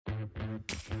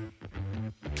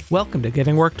Welcome to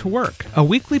Getting Work to Work, a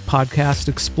weekly podcast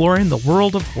exploring the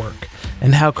world of work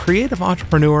and how creative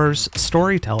entrepreneurs,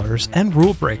 storytellers, and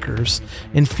rule breakers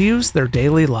infuse their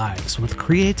daily lives with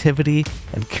creativity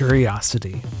and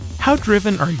curiosity. How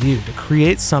driven are you to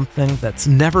create something that's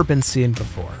never been seen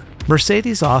before?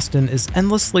 Mercedes Austin is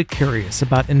endlessly curious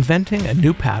about inventing a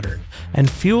new pattern and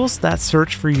fuels that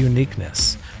search for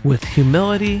uniqueness with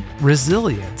humility,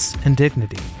 resilience, and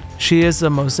dignity. She is a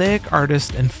mosaic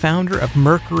artist and founder of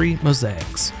Mercury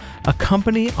Mosaics, a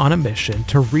company on a mission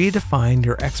to redefine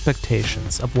your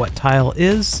expectations of what tile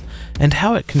is and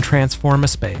how it can transform a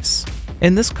space.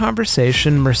 In this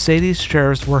conversation, Mercedes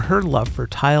shares where her love for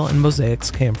tile and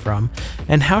mosaics came from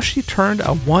and how she turned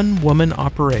a one-woman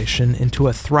operation into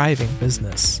a thriving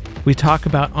business. We talk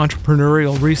about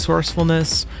entrepreneurial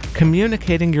resourcefulness,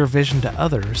 communicating your vision to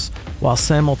others while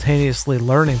simultaneously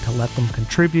learning to let them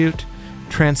contribute,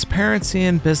 transparency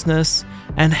in business,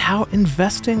 and how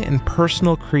investing in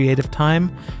personal creative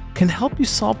time can help you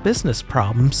solve business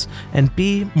problems and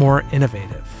be more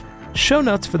innovative. Show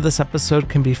notes for this episode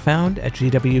can be found at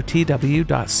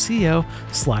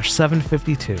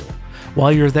GWTW.co/752.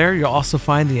 While you're there, you'll also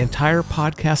find the entire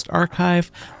podcast archive,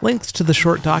 links to the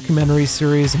short documentary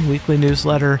series and weekly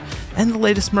newsletter, and the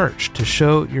latest merch to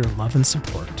show your love and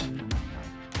support.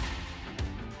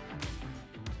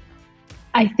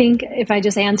 I think if I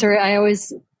just answer it, I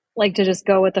always like to just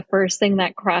go with the first thing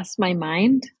that crossed my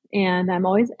mind. And I'm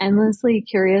always endlessly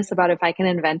curious about if I can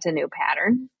invent a new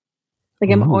pattern.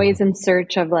 Like I'm always in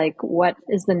search of like, what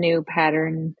is the new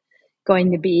pattern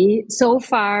going to be? So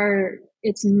far,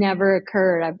 it's never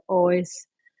occurred. I've always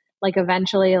like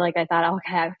eventually like I thought,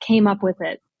 okay, I came up with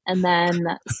it. And then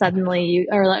suddenly you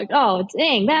are like, oh,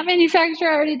 dang, that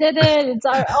manufacturer already did it.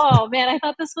 Oh man, I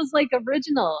thought this was like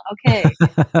original. Okay.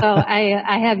 So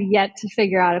I have yet to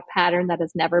figure out a pattern that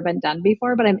has never been done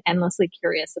before, but I'm endlessly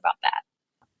curious about that.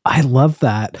 I love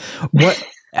that.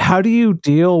 How do you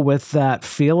deal with that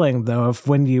feeling though, of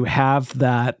when you have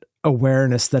that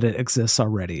awareness that it exists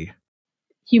already?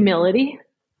 Humility.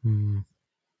 Mm.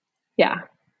 Yeah.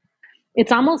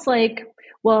 It's almost like,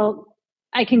 well,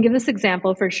 I can give this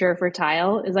example for sure for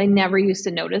tile is I never used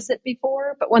to notice it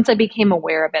before, but once I became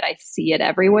aware of it, I see it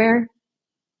everywhere.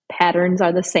 Patterns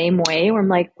are the same way where I'm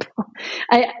like,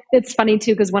 it's funny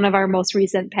too, because one of our most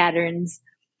recent patterns,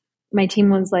 my team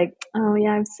was like, oh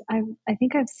yeah, I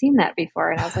think I've seen that before.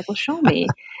 And I was like, well, show me.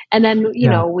 And then, you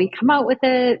know, we come out with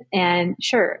it and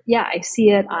sure. Yeah. I see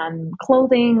it on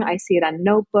clothing. I see it on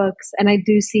notebooks and I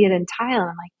do see it in tile.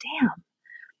 I'm like, damn.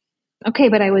 Okay.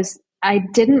 But I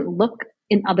didn't look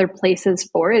in other places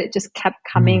for it. It just kept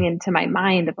coming into my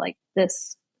mind of like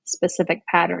this specific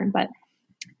pattern. But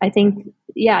I think,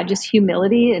 yeah, just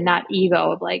humility and not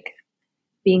ego of like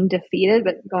being defeated,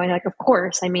 but going like, of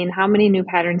course, I mean, how many new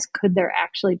patterns could there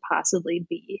actually possibly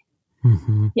be?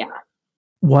 Mm-hmm. Yeah.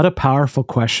 What a powerful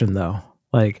question though.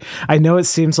 Like, I know it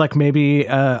seems like maybe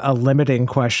a limiting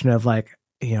question of like,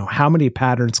 you know, how many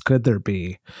patterns could there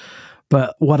be?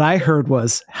 But what I heard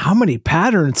was, how many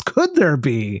patterns could there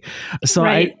be? So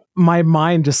my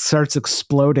mind just starts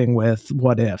exploding with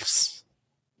what ifs.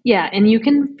 Yeah. And you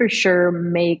can for sure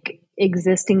make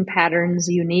existing patterns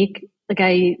unique. Like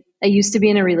I used to be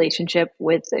in a relationship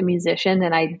with a musician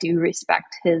and I do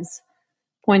respect his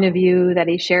point of view that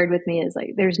he shared with me is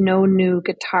like, there's no new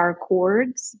guitar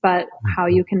chords, but how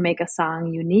you can make a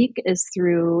song unique is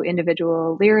through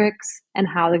individual lyrics and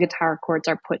how the guitar chords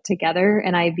are put together.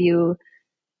 And I view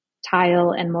tile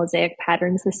and mosaic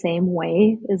patterns the same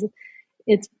way.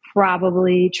 It's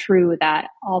probably true that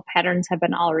all patterns have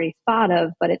been already thought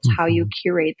of, but it's how you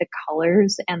curate the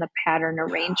colors and the pattern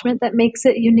arrangement that makes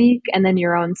it unique. And then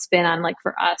your own spin on like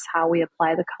for us, how we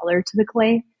apply the color to the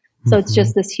clay. So it's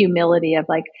just this humility of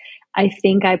like, I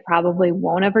think I probably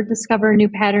won't ever discover a new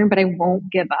pattern, but I won't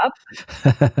give up.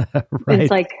 Right.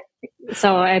 It's like,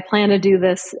 so I plan to do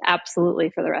this absolutely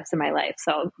for the rest of my life.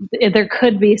 So there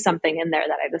could be something in there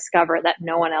that I discover that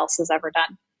no one else has ever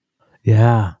done.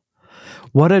 Yeah.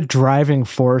 What a driving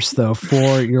force though for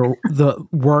the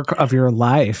work of your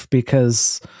life,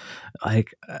 because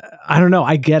like, I don't know,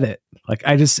 I get it. Like,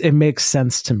 it makes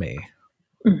sense to me.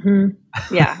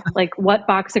 Mm-hmm. Yeah. Like what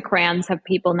box of crayons have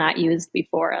people not used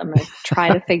before? I'm going to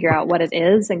try to figure out what it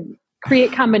is and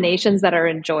create combinations that are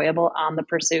enjoyable on the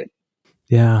pursuit.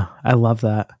 Yeah. I love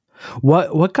that.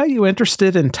 What got you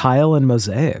interested in tile and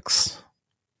mosaics?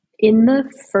 In the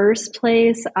first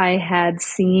place, I had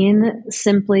seen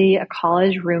simply a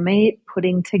college roommate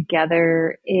putting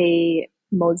together a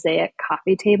mosaic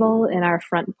coffee table in our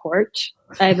front porch.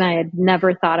 And I had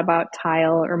never thought about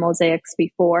tile or mosaics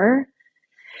before.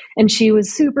 And she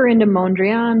was super into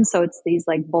Mondrian. So it's these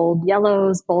like bold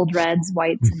yellows, bold reds,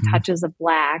 whites, and Hmm. touches of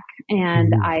black.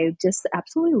 And Ooh. I just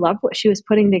absolutely loved what she was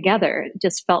putting together. It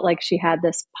just felt like she had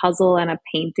this puzzle and a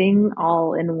painting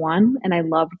all in one. And I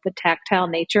loved the tactile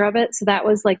nature of it. So that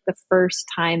was like the first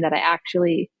time that I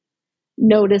actually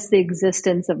noticed the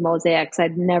existence of mosaics.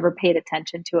 I'd never paid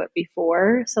attention to it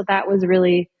before. So that was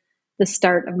really the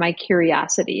start of my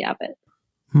curiosity of it.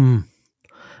 Hmm.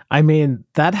 I mean,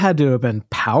 that had to have been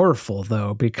powerful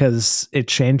though, because it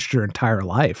changed your entire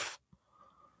life.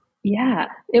 Yeah,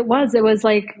 it was. It was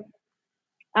like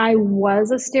I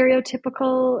was a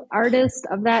stereotypical artist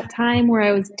of that time where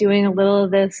I was doing a little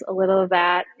of this, a little of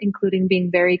that, including being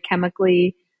very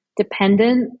chemically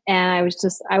dependent. And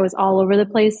I was all over the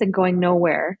place and going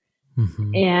nowhere.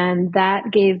 Hmm. And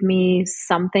that gave me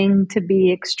something to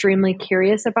be extremely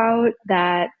curious about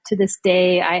that to this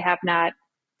day I have not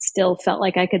still felt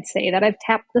like I could say that I've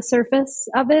tapped the surface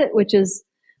of it, which is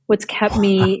what's kept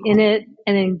me in it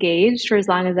and engaged for as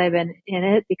long as I've been in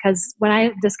it. Because when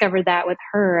I discovered that with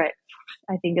her,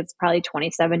 I think it's probably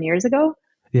 27 years ago.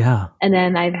 Yeah. And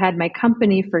then I've had my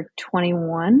company for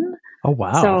 21. Oh,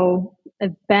 wow. So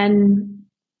I've been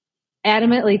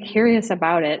adamantly curious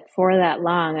about it for that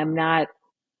long.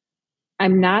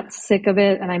 I'm not sick of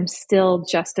it, and I'm still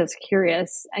just as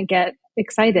curious. I get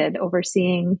excited over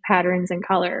seeing patterns and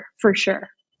color for sure.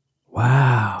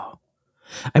 Wow.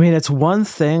 I mean, it's one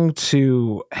thing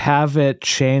to have it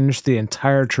change the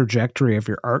entire trajectory of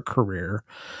your art career,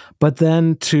 but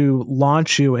then to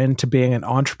launch you into being an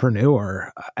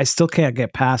entrepreneur, I still can't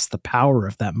get past the power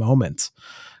of that moment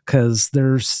because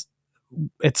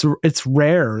it's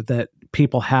rare that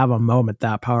people have a moment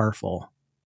that powerful.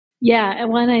 Yeah,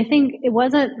 and when I think it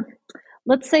wasn't,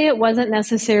 let's say it wasn't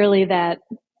necessarily that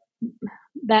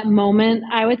moment.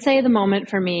 I would say the moment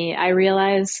for me, I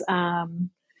realized.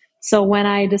 So when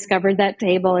I discovered that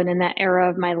table, and in that era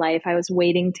of my life, I was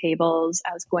waiting tables.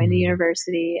 I was going to Mm.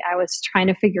 university. I was trying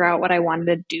to figure out what I wanted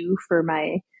to do for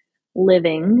my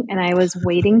living, and I was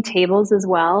waiting tables as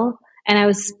well. And I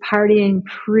was partying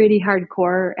pretty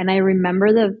hardcore. And I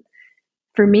remember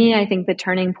for me, I think the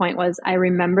turning point was I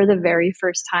remember the very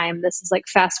first time. This is like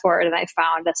fast forward, and I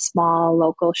found a small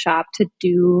local shop to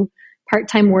do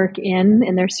part-time work in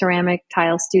their ceramic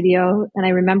tile studio. And I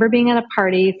remember being at a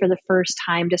party for the first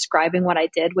time describing what I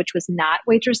did, which was not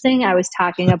waitressing. I was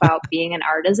talking about being an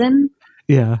artisan.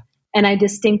 Yeah. And I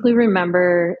distinctly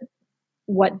remember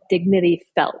what dignity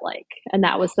felt like. And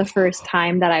that was the first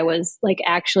time that I was like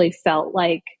actually felt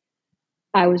like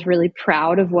I was really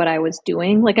proud of what I was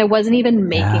doing. Like I wasn't even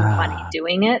making money Yeah.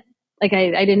 doing it. Like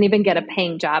I didn't even get a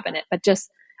paying job in it, but just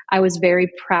I was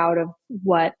very proud of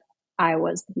what I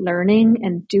was learning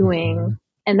and doing. Mhm.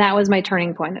 And that was my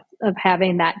turning point of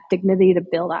having that dignity to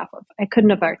build off of. I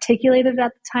couldn't have articulated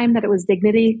at the time that it was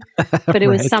dignity, but it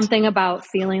was Right. something about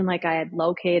feeling like I had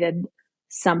located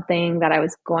something that I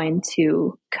was going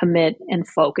to commit and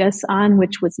focus on,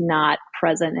 which was not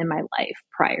present in my life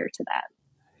prior to that.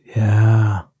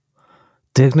 Yeah.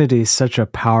 Dignity is such a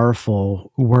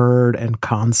powerful word and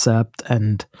concept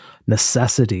and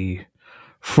necessity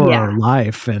for our Yeah.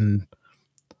 life. And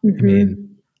I mean,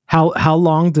 Hmm. how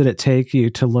long did it take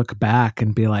you to look back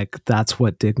and be like, that's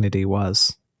what dignity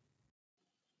was?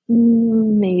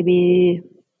 Maybe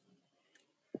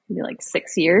like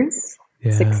 6 years,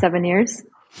 six, Yeah. 7 years.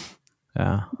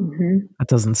 Yeah. Hmm. That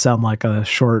doesn't sound like a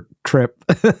short trip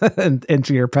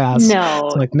into your past. It's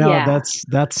No, like, no, yeah.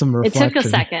 that's some It took a reflection.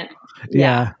 second.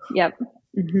 Yeah. Yeah.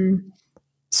 Yep. Hmm.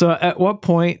 So at what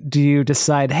point do you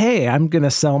decide, hey, I'm going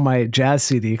to sell my jazz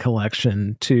CD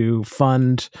collection to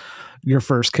fund your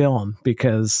first kiln?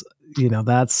 Because,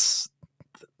 that's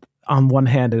on one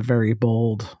hand a very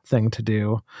bold thing to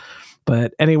do.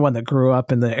 But anyone that grew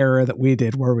up in the era that we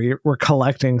did, where we were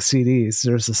collecting CDs,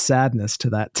 there's a sadness to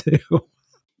that too.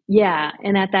 Yeah.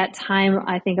 And at that time,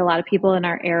 I think a lot of people in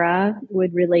our era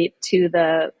would relate to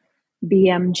the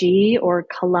BMG or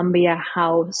Columbia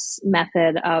House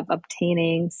method of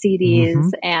obtaining CDs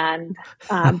Hmm.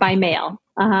 and by mail.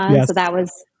 Yes. So that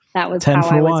was 10 how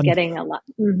for I was one. getting a lot.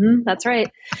 That's right.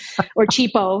 Or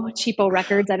cheapo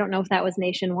records. I don't know if that was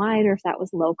nationwide or if that was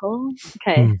local.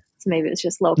 Okay, Hmm. so maybe it was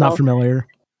just Not local. familiar.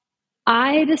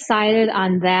 I decided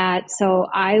on that. So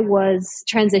I was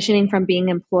transitioning from being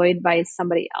employed by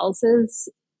somebody else's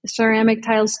ceramic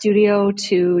tile studio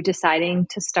to deciding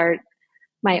to start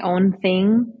my own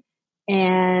thing.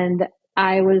 And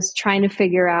I was trying to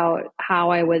figure out how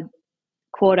I would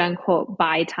quote unquote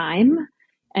buy time.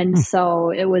 And Hmm. so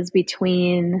it was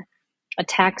between a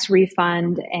tax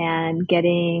refund and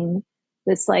getting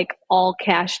this like all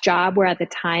cash job where at the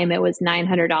time it was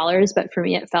 $900, but for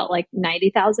me it felt like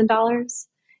 $90,000.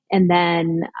 And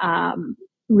then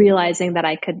realizing that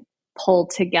I could pull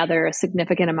together a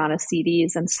significant amount of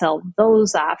CDs and sell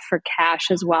those off for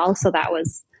cash as well. So that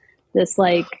was this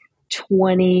like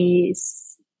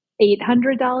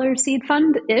 $2,800 seed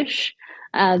fund ish.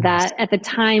 That at the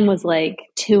time was like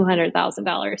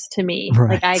 $200,000 to me.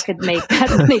 Right. Like I could make that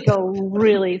money go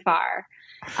really far.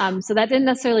 So that didn't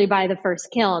necessarily buy the first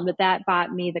kiln, but that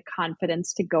bought me the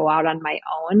confidence to go out on my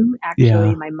own.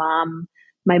 Actually,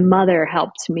 my mother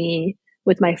helped me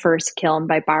with my first kiln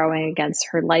by borrowing against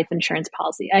her life insurance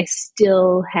policy. I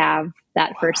still have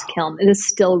that first kiln. It is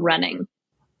still running.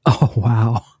 Oh,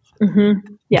 wow.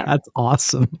 Mm-hmm. Yeah. That's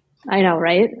awesome. I know,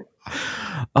 right?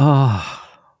 Oh,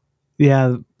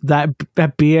 yeah. That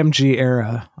BMG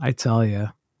era, I tell you,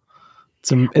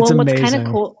 it's what's amazing. Kind of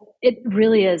cool. It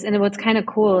really is. And what's kind of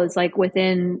cool is like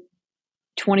within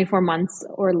 24 months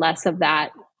or less of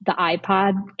that, the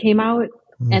iPod came out.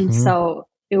 Mm-hmm. And so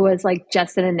it was like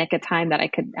just in a nick of time that I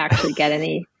could actually get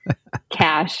any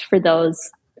cash for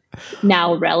those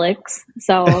now relics.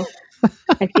 So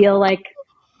I feel like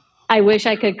I wish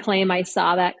I could claim I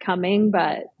saw that coming,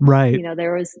 but right. You know,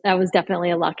 that was definitely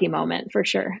a lucky moment for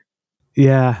sure.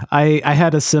 Yeah, I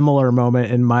had a similar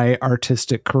moment in my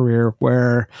artistic career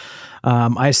where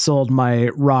I sold my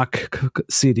rock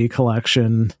CD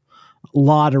collection, a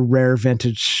lot of rare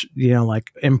vintage,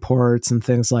 like imports and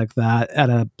things like that, at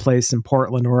a place in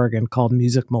Portland, Oregon called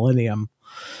Music Millennium,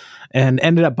 and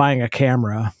ended up buying a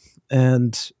camera.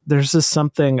 And there's just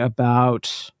something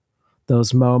about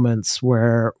those moments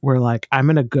where we're like, I'm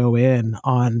going to go in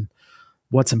on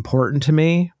what's important to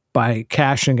me by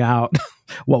cashing out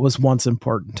what was once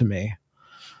important to me.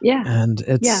 Yeah. And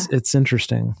it's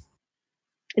interesting.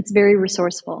 It's very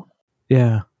resourceful.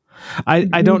 Yeah.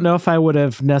 I don't know if I would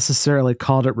have necessarily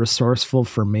called it resourceful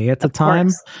for me at the time.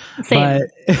 Same.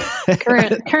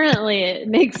 But currently it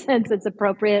makes sense. It's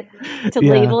appropriate to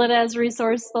label it as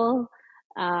resourceful.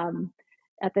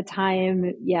 At the time,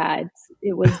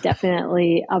 it was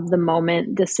definitely of the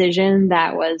moment decision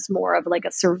that was more of like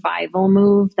a survival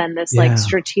move than this like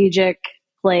strategic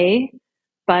play,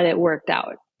 but it worked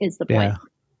out is the point.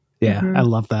 Yeah. Mm-hmm. I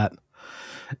love that.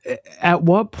 At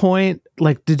what point,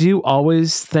 like, did you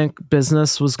always think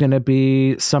business was going to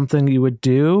be something you would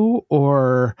do,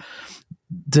 or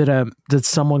did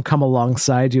someone come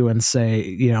alongside you and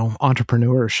say,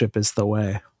 entrepreneurship is the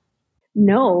way?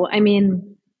 No, I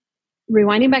mean,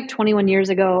 rewinding back 21 years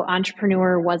ago,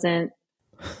 entrepreneur wasn't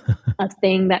a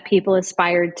thing that people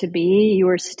aspired to be. You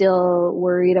were still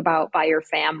worried about by your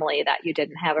family that you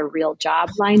didn't have a real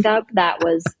job lined up. That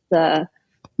was the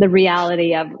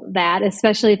reality of that,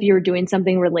 especially if you were doing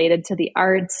something related to the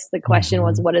arts. The question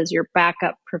was, what is your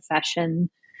backup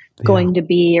profession going to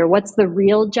be, or what's the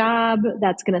real job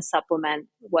that's going to supplement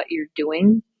what you're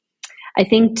doing? I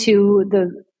think too,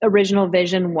 the original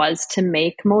vision was to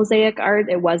make mosaic art.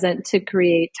 It wasn't to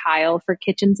create tile for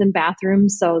kitchens and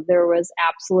bathrooms. So there was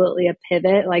absolutely a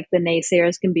pivot. Like the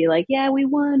naysayers can be like, yeah, we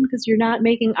won because you're not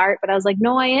making art. But I was like,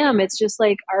 no, I am. It's just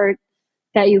like art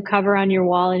that you cover on your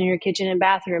wall in your kitchen and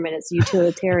bathroom, and it's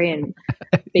utilitarian.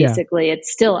 Basically, It's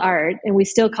still art, and we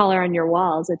still color on your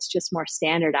walls. It's just more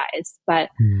standardized. But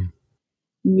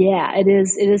it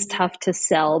is tough to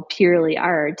sell purely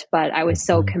art, but I was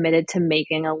so committed to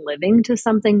making a living to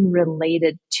something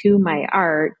related to my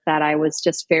art that I was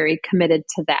just very committed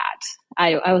to that.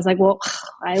 I was like, well,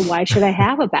 why should I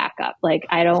have a backup? Like,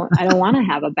 I don't want to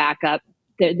have a backup.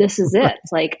 This is it.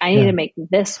 Like, I need to make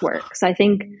this work. So I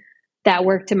think that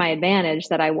worked to my advantage,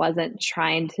 that I wasn't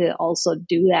trying to also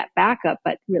do that backup,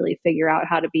 but really figure out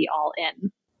how to be all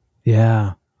in.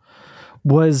 Yeah.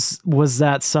 Was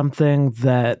that something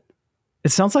that, it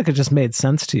sounds like it just made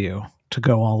sense to you to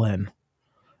go all in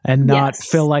and not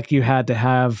feel like you had to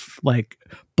have like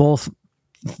both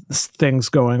things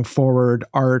going forward,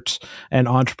 art and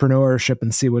entrepreneurship,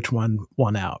 and see which one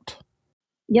won out?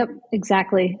 Yep,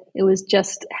 exactly. It was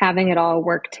just having it all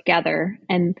work together.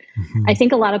 And I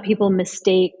think a lot of people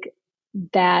mistake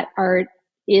that art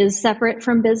is separate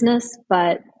from business,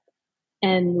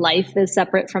 and life is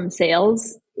separate from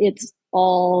sales. It's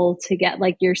all together.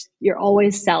 Like you're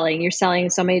always selling. You're selling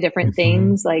so many different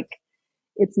things. Like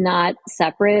it's not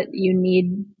separate.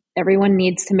 Everyone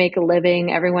needs to make a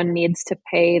living. Everyone needs to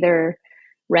pay their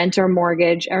rent or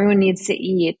mortgage. Everyone needs to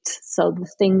eat. So the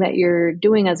thing that you're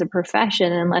doing as a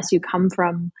profession, unless you come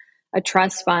from a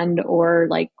trust fund or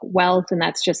like wealth and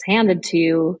that's just handed to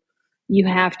you, you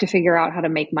have to figure out how to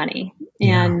make money.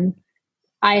 Yeah. And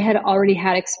I had already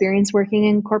had experience working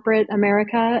in corporate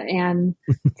America. And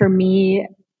for me,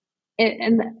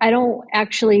 and I don't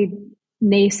actually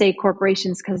naysay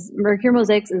corporations because Mercury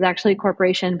Mosaics is actually a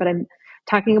corporation, but I'm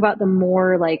talking about the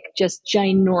more like just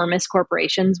ginormous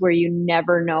corporations where you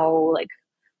never know like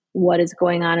what is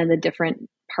going on in the different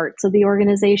parts of the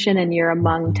organization and you're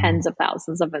among Mhm. tens of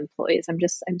thousands of employees.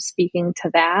 I'm speaking to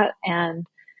that. And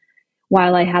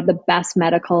while I had the best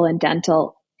medical and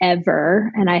dental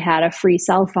ever and I had a free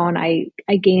cell phone, I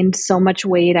gained so much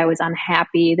weight. I was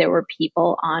unhappy. There were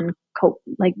people on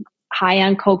like high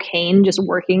on cocaine just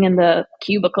working in the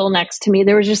cubicle next to me.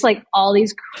 There was just like all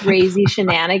these crazy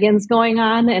shenanigans going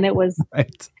on and it was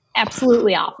Right.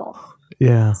 absolutely awful.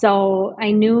 Yeah. So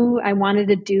I knew I wanted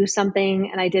to do something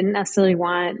and I didn't necessarily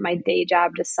want my day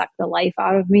job to suck the life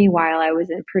out of me while I was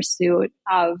in pursuit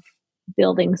of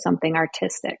building something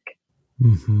artistic.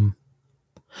 Hmm.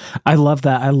 I love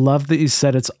that. I love that you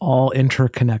said it's all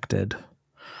interconnected,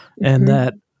 and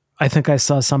that Mm-hmm. I think I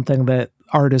saw something that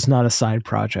art is not a side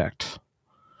project.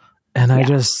 And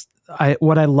Yeah.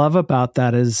 what I love about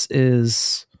that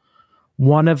is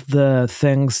one of the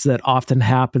things that often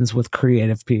happens with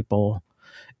creative people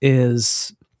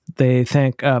is they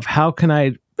think of how can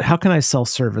I sell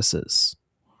services?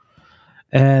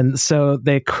 And so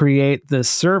they create this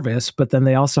service, but then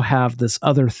they also have this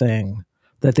other thing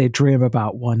that they dream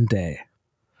about one day.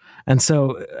 And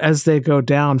so as they go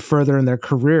down further in their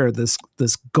career, this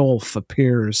gulf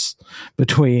appears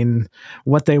between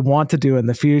what they want to do in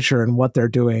the future and what they're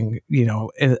doing,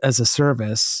 as a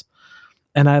service.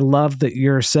 And I love that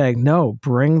you're saying, no,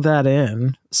 bring that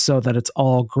in so that it's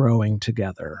all growing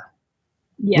together.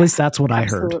 At Yeah, least that's what I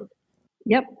heard. absolutely.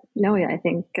 Yep. No, yeah, I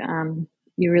think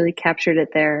you really captured it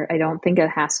there. I don't think it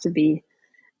has to be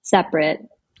separate.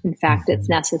 In fact, it's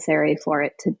Mhm. necessary for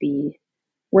it to be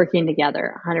working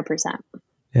together 100%.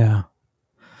 Yeah.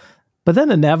 But then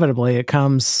inevitably it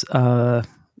comes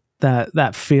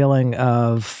that feeling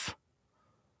of,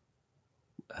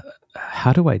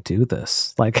 how do I do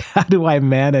this? Like, how do I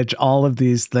manage all of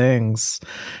these things?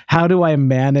 How do I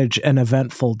manage an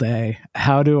eventful day?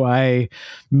 How do I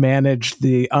manage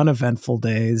the uneventful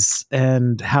days?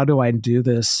 And how do I do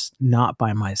this not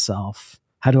by myself?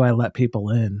 How do I let people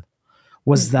in?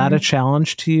 Was that a Mm-hmm.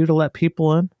 challenge to you to let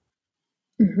people in?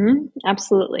 Mm-hmm.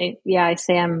 Absolutely. Yeah, I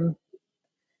say I'm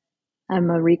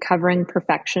a recovering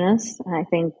perfectionist, and I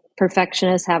think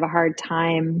perfectionists have a hard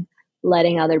time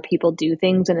letting other people do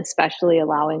things and especially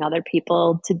allowing other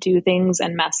people to do things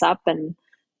and mess up and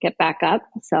get back up.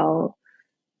 So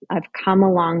I've come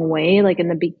a long way. Like in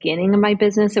the beginning of my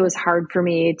business, it was hard for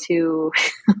me to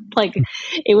like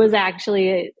it was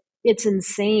actually it's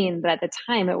insane, but at the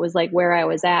time it was like where I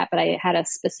was at, but I had a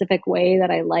specific way that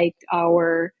I liked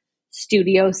our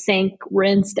studio sink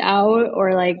rinsed out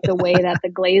or like the way that the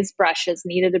glaze brushes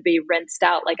needed to be rinsed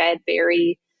out. Like I had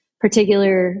very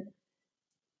particular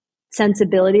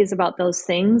sensibilities about those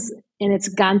things and it's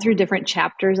gone through different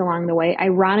chapters along the way.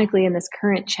 Ironically, in this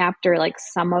current chapter, like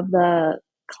some of the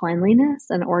cleanliness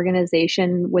and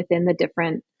organization within the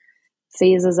different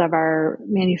phases of our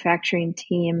manufacturing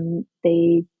team,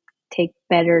 they take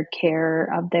better care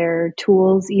of their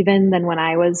tools even than when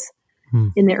I was Hmm.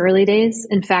 in the early days.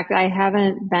 In fact, I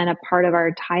haven't been a part of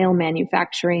our tile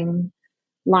manufacturing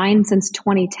line since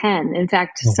 2010. In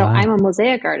fact, Oh, so I'm wow. a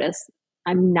mosaic artist.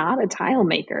 I'm not a tile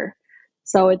maker.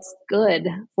 So it's good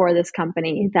for this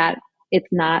company that it's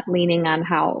not leaning on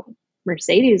how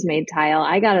Mercedes made tile.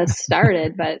 I got us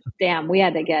started, but damn, we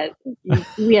had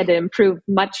to improve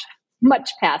much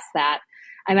past that.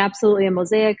 I'm absolutely a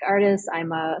mosaic artist.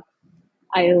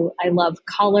 I love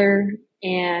color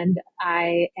and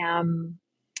I am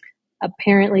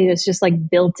apparently it's just like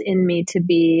built in me to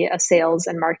be a sales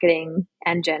and marketing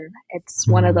engine. It's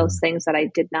one of those Hmm. things that I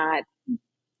did not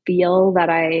feel that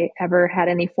I ever had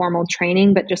any formal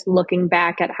training, but just looking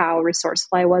back at how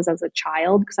resourceful I was as a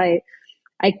child, because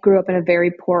I grew up in a very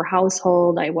poor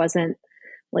household. I wasn't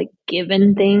like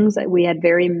given things. We had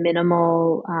very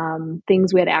minimal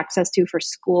things we had access to for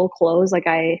school clothes. Like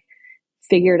I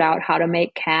figured out how to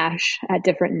make cash at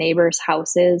different neighbors'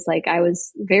 houses. Like I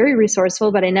was very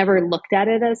resourceful, but I never looked at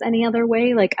it as any other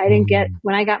way. Like I didn't get Hmm.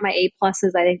 when I got my A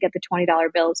pluses, I didn't get the $20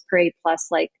 bills per A plus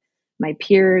like my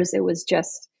peers. It was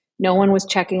just no one was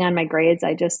checking on my grades.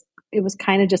 It was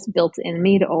kind of just built in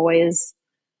me to always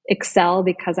excel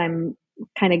because I'm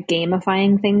kind of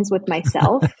gamifying things with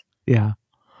myself. Yeah.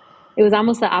 It was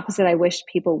almost the opposite. I wish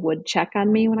people would check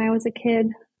on me when I was a kid,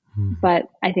 Hmm. but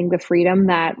I think the freedom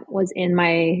that was in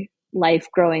my life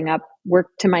growing up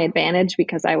worked to my advantage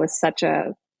because I was such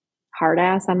a hard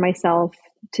ass on myself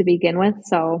to begin with.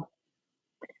 So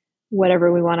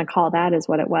whatever we want to call that is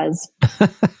what it was.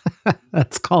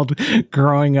 That's called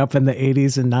growing up in the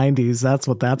 80s and 90s. That's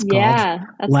what that's called. Yeah,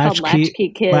 that's called latchkey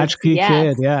kids. Latchkey Yes.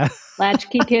 kid. Yeah,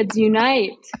 Latchkey kids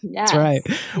unite. that's Yes. right.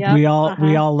 Yep.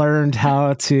 We all learned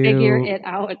how Figure to, it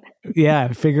out.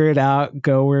 figure it out,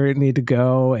 go where it need to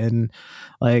go. And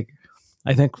like,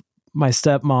 I think my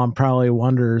stepmom probably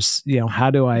wonders, how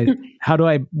do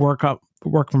I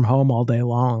work from home all day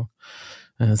long?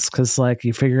 And it's because like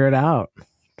you figure it out.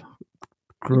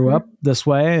 Grew up this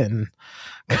way, and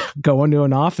going to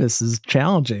an office is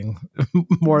challenging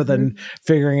more than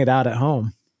figuring it out at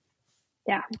home.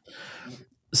 Yeah.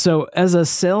 So as a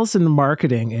sales and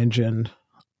marketing engine,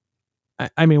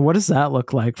 I mean, what does that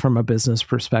look like from a business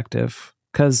perspective?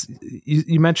 Because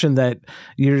you mentioned that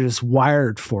you're just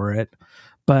wired for it,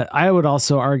 but I would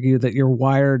also argue that you're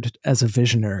wired as a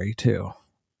visionary too.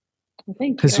 Well,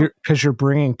 thank you. Because you're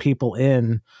bringing people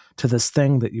in to this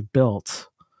thing that you built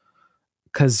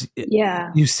because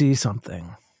you see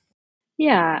something.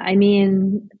 Yeah. I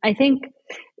mean, I think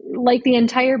like the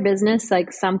entire business,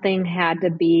 like something had to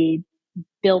be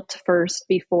built first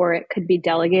before it could be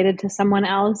delegated to someone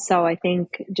else. So I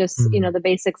think just, the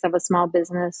basics of a small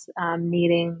business,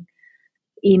 needing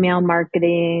email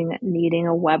marketing, needing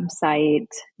a website,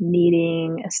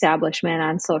 needing establishment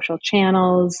on social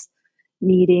channels,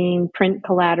 needing print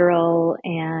collateral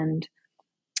and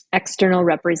external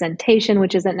representation,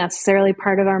 which isn't necessarily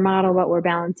part of our model, but we're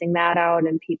balancing that out,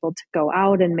 and people to go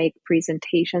out and make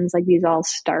presentations. Like these all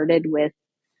started with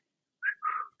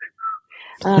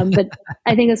but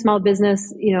I think a small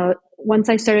business, once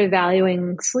I started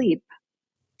valuing sleep,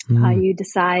 you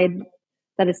decide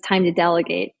that it's time to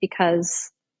delegate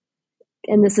because,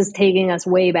 and this is taking us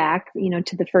way back,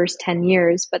 to the first 10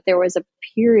 years, but there was a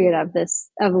period of this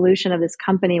evolution of this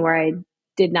company where I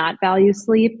did not value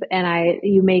sleep. And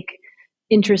you make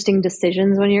interesting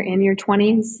decisions when you're in your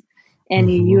 20s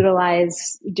and you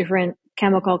utilize different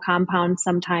chemical compounds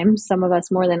sometimes, some of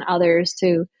us more than others,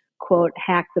 to quote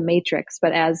hack the matrix.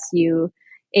 But as you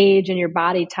age and your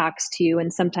body talks to you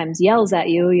and sometimes yells at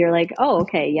you, you're like, oh,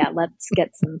 okay, yeah, let's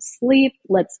get some sleep,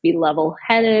 let's be level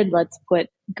headed, let's put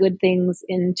good things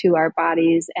into our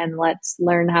bodies, and let's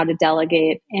learn how to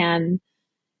delegate and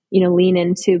lean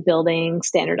into building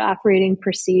standard operating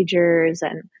procedures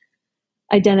and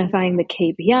identifying the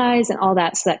KPIs and all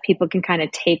that, so that people can kind of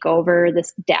take over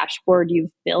this dashboard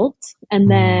you've built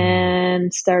and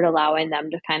then start allowing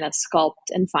them to kind of sculpt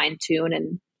and fine tune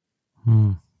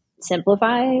and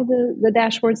simplify the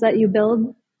dashboards that you build.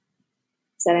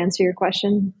 Does that answer your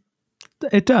question?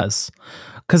 It does.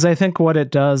 Because I think what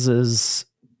it does is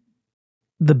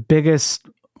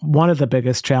one of the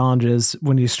biggest challenges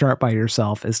when you start by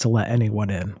yourself is to let anyone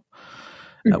in,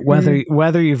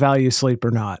 whether you value sleep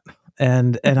or not.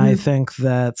 And I think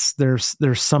that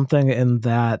there's something in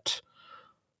that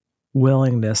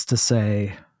willingness to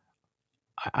say,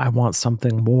 I want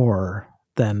something more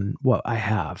than what I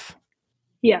have.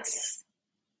 Yes.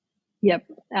 Yep,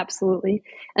 absolutely.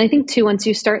 And I think too, once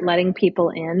you start letting people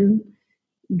in,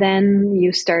 then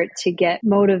you start to get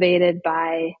motivated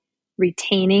by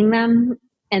retaining them.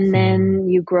 And then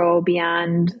you grow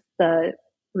beyond the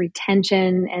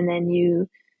retention, and then you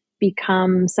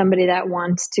become somebody that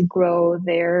wants to grow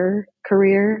their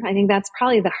career. I think that's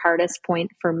probably the hardest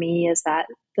point for me, is that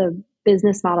the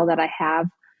business model that I have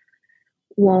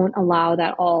won't allow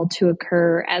that all to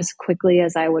occur as quickly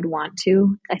as I would want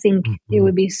to. I think it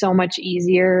would be so much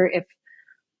easier if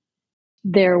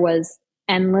there was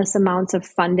endless amounts of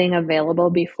funding available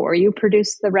before you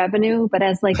produce the revenue. But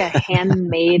as like a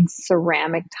handmade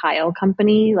ceramic tile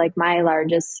company, like my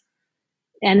largest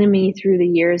enemy through the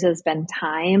years has been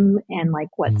time and like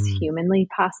what's humanly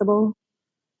possible.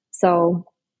 So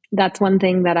that's one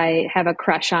thing that I have a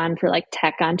crush on for like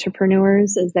tech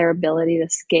entrepreneurs, is their ability to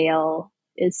scale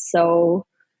is so,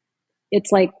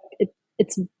 it's like,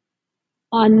 it's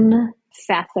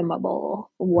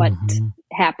unfathomable what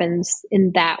happens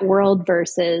in that world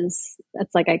versus,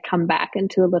 it's like I come back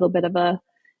into a little bit of a,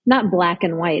 not black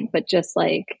and white, but just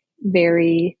like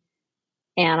very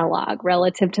analog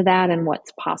relative to that, and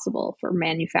what's possible for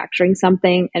manufacturing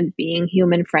something and being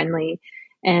human friendly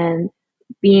and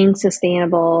being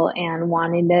sustainable and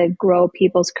wanting to grow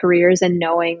people's careers, and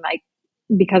knowing like,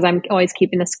 because I'm always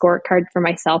keeping a scorecard for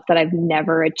myself, that I've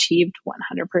never achieved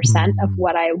 100% of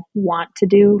what I want to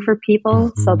do for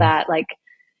people. So that like,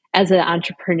 as an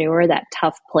entrepreneur, that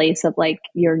tough place of like,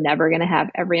 you're never going to have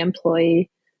every employee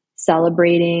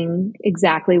celebrating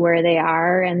exactly where they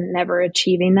are and never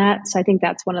achieving that. So I think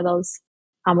that's one of those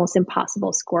almost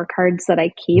impossible scorecards that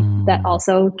I keep, that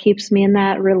also keeps me in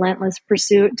that relentless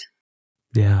pursuit.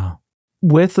 Yeah.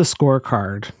 With the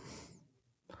scorecard,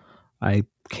 I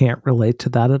can't relate to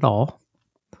that at all.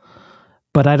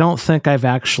 But I don't think I've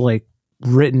actually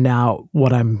written out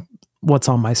what's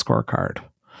on my scorecard.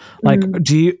 Like,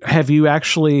 have you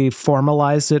actually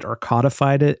formalized it or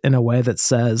codified it in a way that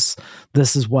says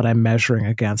this is what I'm measuring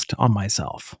against on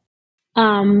myself?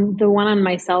 The one on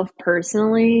myself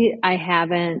personally, I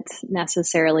haven't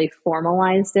necessarily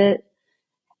formalized it.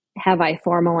 Have I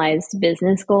formalized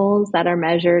business goals that are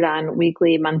measured on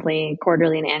weekly, monthly,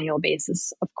 quarterly, and annual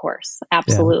basis? Of course.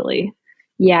 Absolutely.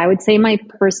 Yeah, I would say my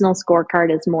personal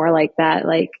scorecard is more like that,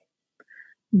 like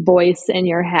voice in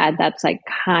your head that's like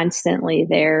constantly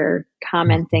there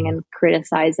commenting and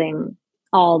criticizing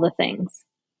all the things.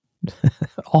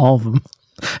 All of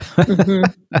them.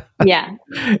 Yeah.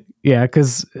 Yeah,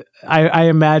 because I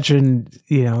imagine,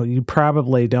 you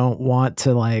probably don't want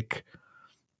to like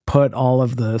put all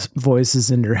of the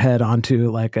voices in your head onto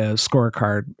like a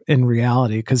scorecard in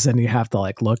reality, because then you have to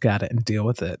like look at it and deal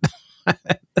with it.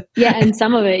 Yeah, and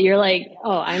some of it you're like,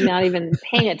 "Oh, I'm not even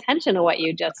paying attention to what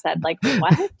you just said." Like,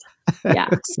 "What?" Yeah,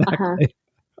 Exactly.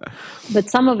 but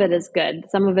some of it is good.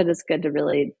 Some of it is good to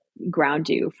really ground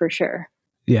you for sure.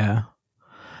 Yeah.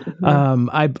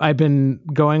 I've been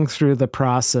going through the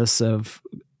process of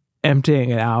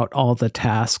emptying out all the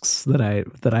tasks that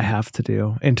I have to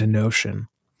do into Notion.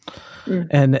 Mm.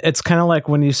 And it's kind of like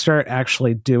when you start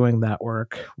actually doing that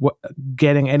work,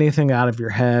 getting anything out of your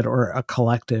head or a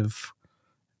collective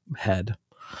head,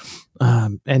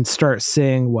 and start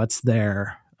seeing what's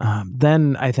there.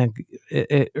 Then I think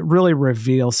it really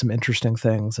reveals some interesting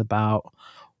things about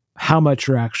how much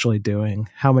you're actually doing,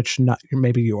 how much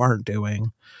maybe you aren't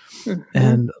doing.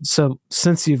 And so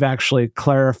since you've actually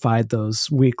clarified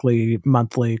those weekly,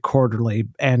 monthly, quarterly,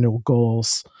 annual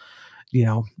goals,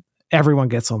 everyone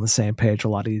gets on the same page a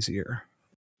lot easier.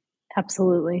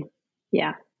 Absolutely.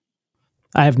 Yeah.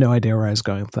 I have no idea where I was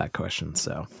going with that question.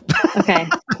 So, Okay.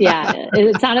 Yeah.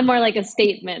 It sounded more like a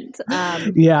statement.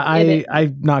 yeah,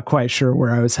 I'm not quite sure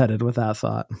where I was headed with that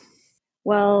thought.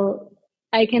 Well,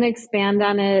 I can expand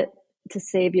on it to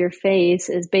save your face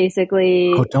is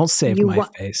basically Oh, don't save you my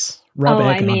want, face. Rub oh,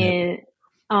 I egg on it. mean,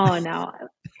 oh no.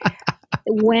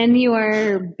 When you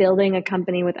are building a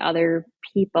company with other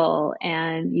people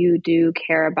and you do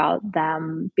care about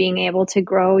them being able to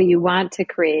grow, you want to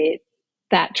create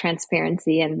that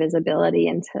transparency and visibility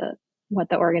into what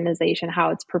the organization, how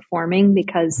it's performing,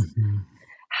 because Mhm.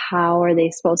 how are they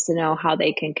supposed to know how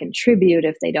they can contribute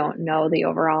if they don't know the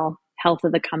overall health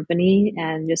of the company,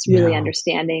 and just really Yeah.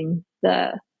 understanding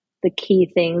the key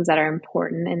things that are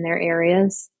important in their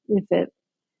areas.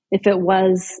 If it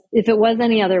was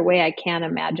any other way, I can't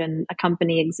imagine a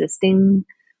company existing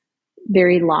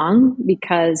very long,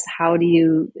 because how do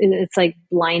you, it's like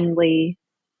blindly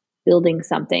building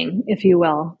something, if you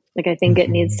will. Like, I think it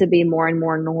needs Mhm. to be more and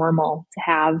more normal to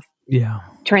have Yeah.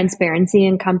 transparency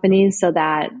in companies, so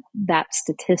that that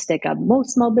statistic of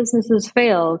most small businesses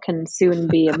fail can soon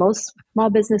be most small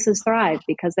businesses thrive,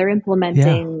 because they're Yeah.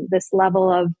 implementing this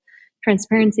level of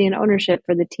transparency and ownership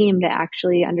for the team to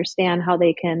actually understand how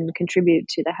they can contribute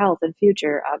to the health and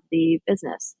future of the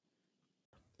business.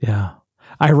 Yeah.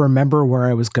 I remember where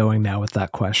I was going now with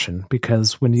that question,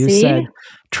 because when you See? said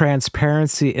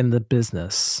transparency in the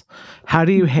business, how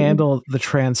do you Mhm. handle the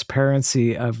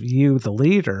transparency of you, the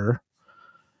leader,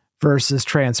 versus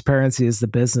transparency as the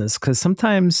business? Because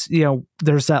sometimes,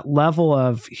 there's that level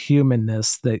of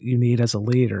humanness that you need as a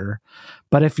leader.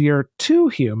 But if you're too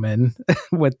human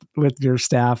with your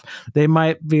staff, they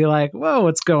might be like, whoa,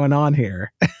 what's going on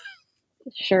here?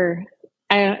 Sure.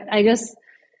 I just,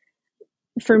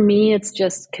 for me, it's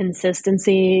just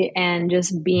consistency and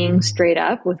just being Mm, straight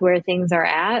up with where things are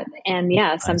at. And yeah,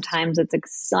 nice. sometimes it's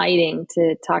exciting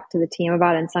to talk to the team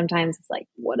about it, and sometimes it's like,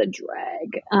 what a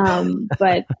drag.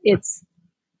 But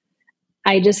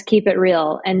I just keep it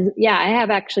real. And yeah, I have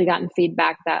actually gotten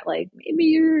feedback that, like, maybe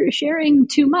you're sharing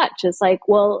too much. It's like,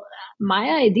 well, my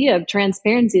idea of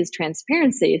transparency is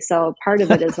transparency. So part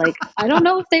of it is like, I don't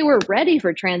know if they were ready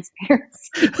for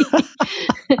transparency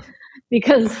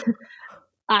because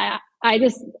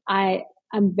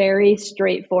I'm very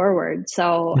straightforward.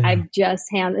 So Yeah. I've just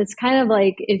it's kind of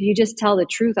like, if you just tell the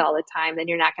truth all the time, then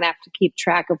you're not going to have to keep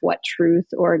track of what truth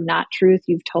or not truth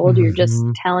you've told. You're just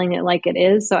Hmm. telling it like it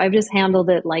is. So I've just handled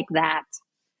it like that.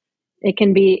 It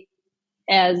can be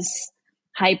as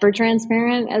hyper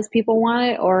transparent as people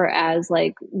want it, or as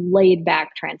like laid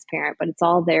back transparent, but it's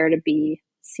all there to be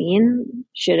seen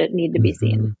should it need to be Hmm.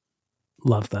 seen.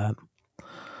 Love that.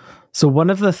 So, one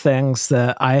of the things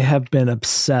that I have been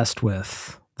obsessed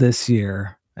with this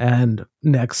year and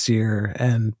next year,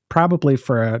 and probably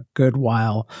for a good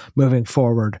while moving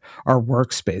forward, are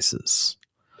workspaces.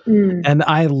 Mm. And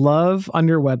I love on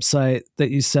your website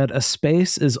that you said a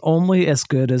space is only as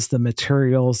good as the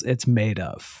materials it's made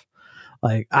of.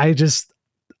 Like I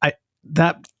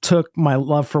that took my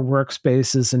love for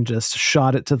workspaces and just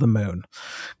shot it to the moon,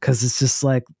 because it's just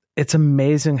like it's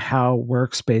amazing how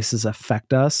workspaces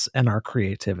affect us and our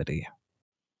creativity.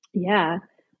 Yeah.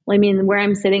 Well, I mean, where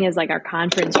I'm sitting is like our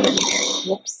conference room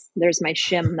here. Whoops, there's my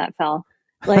shim that fell.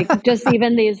 Like just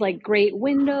even these like great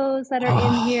windows that are in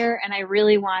Oh, here. And I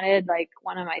really wanted like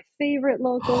one of my favorite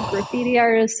local graffiti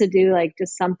artists to do like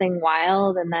just something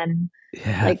wild. And then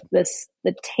yeah. like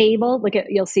the table, look at,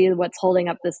 you'll see what's holding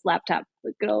up this laptop,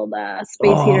 the good old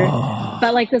space heater, but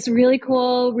Oh, like this really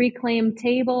cool reclaimed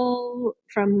table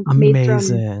made from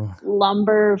amazing.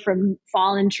 lumber from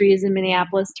fallen trees in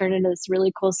Minneapolis turned into this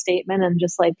really cool statement, and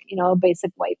just like, a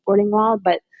basic whiteboarding wall.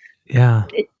 But Yeah.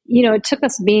 it took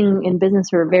us being in business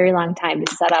for a very long time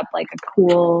to set up like a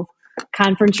cool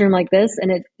conference room like this.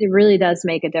 And it really does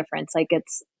make a difference. Like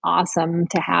it's awesome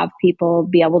to have people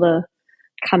be able to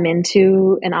come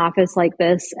into an office like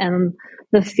this, and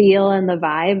the feel and the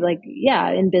vibe. Like, yeah,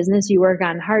 in business, you work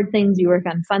on hard things, you work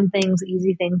on fun things,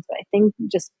 easy things. But I think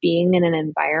just being in an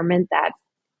environment that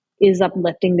is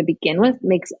uplifting to begin with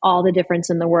makes all the difference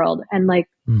in the world. And like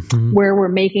Hmm. where we're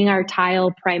making our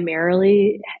tile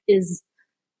primarily is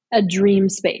a dream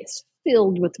space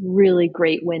filled with really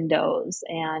great windows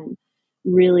and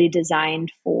really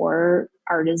designed for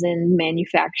artisan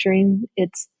manufacturing.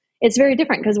 It's very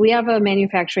different because we have a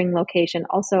manufacturing location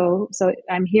also. So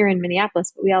I'm here in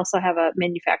Minneapolis, but we also have a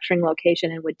manufacturing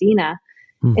location in Wadena.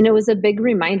 And it was a big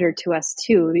reminder to us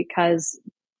too, because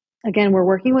again, we're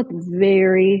working with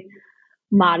very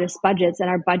modest budgets, and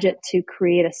our budget to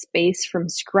create a space from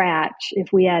scratch,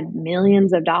 if we had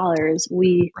millions of dollars,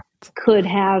 we could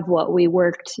have what we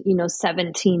worked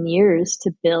 17 years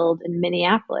to build in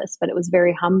Minneapolis. But it was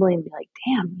very humbling to be like,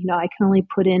 damn, I can only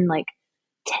put in like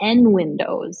 10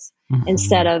 windows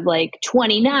instead Hmm. of like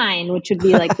 29, which would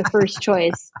be like the first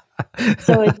choice.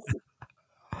 So it's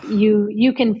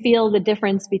you can feel the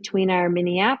difference between our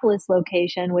Minneapolis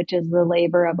location, which is the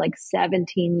labor of like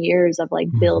 17 years of like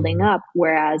building Hmm. up,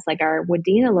 whereas like our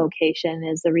Wadena location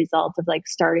is the result of like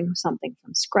starting something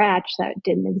from scratch that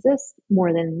didn't exist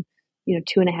more than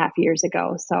 2.5 years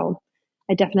ago. So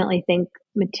I definitely think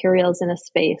materials in a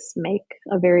space make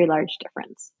a very large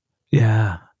difference.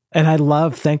 Yeah.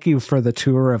 And thank you for the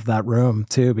tour of that room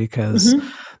too, because Mm-hmm.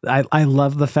 I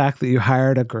love the fact that you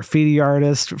hired a graffiti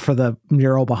artist for the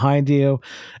mural behind you.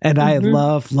 And I Mm-hmm.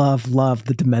 love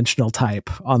the dimensional type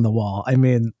on the wall. I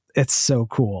mean, it's so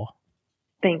cool.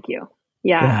 Thank you.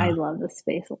 Yeah, Yeah. I love this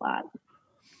space a lot.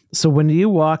 So when you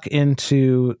walk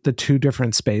into the two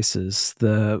different spaces,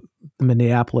 the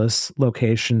Minneapolis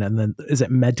location, and then is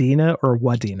it Medina or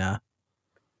Wadena?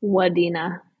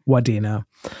 Wadena. Wadena.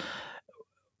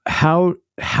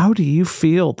 How do you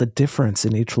feel the difference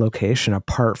in each location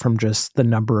apart from just the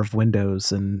number of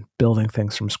windows and building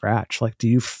things from scratch? Like, do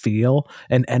you feel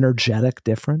an energetic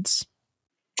difference?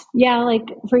 Yeah, like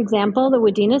for example, the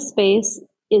Wadena space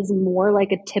is more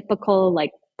like a typical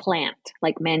like plant,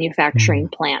 like manufacturing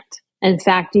plant. In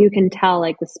fact, you can tell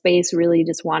like the space really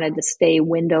just wanted to stay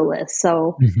windowless.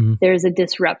 So Mm-hmm. there's a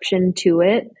disruption to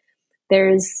it.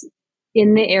 There's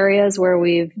in the areas where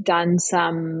we've done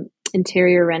some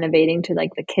interior renovating to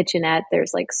like the kitchenette,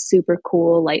 there's like super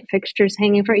cool light fixtures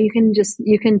hanging from it.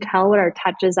 You can tell what our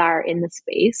touches are in the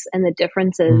space and the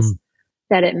differences Mm.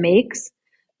 that it makes,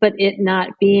 but it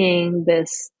not being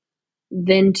this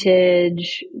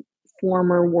vintage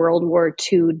former World War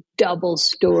II double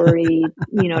story,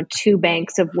 two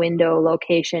banks of window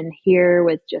location here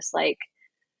with just like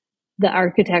the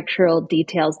architectural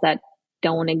details that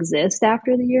don't exist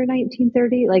after the year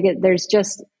 1930. Like there's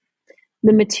just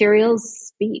the materials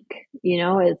speak,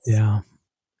 it's, Yeah.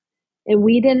 and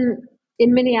we didn't,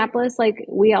 in Minneapolis, like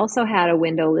we also had a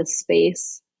windowless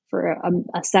space for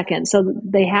a second. So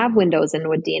they have windows in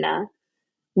Wadena.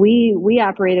 We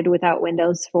operated without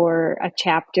windows for a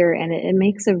chapter, and it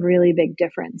makes a really big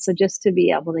difference. So just to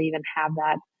be able to even have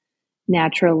that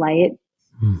natural light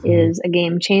Mm-hmm. is a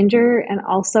game changer. And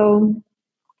also,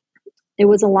 it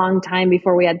was a long time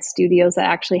before we had studios that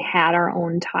actually had our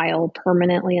own tile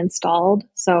permanently installed.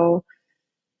 So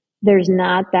there's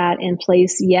not that in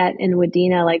place yet in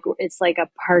Wadena. Like it's like a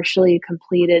partially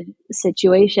completed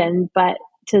situation, but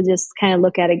to just kind of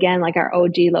look at again, like our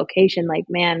OG location, like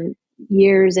man,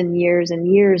 years and years and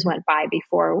years went by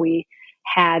before we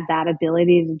had that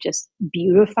ability to just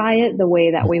beautify it the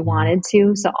way that we Mm-hmm. wanted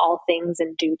to. So all things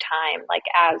in due time, like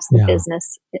as the Yeah.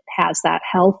 business, it has that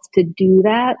health to do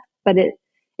that, but it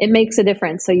makes a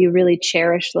difference. So you really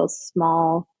cherish those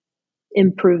small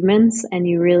improvements, and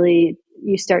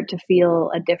you start to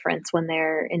feel a difference when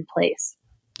they're in place.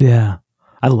 Yeah.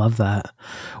 I love that.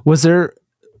 Was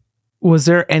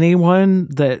there anyone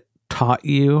that taught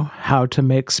you how to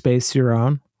make space your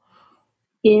own?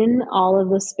 In all of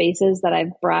the spaces that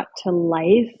I've brought to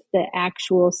life, the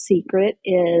actual secret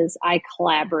is I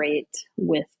collaborate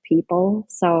with people.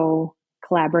 So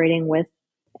collaborating with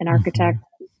an architect,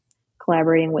 Mhm.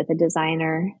 collaborating with a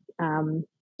designer,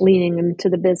 leaning into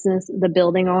the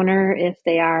building owner if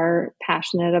they are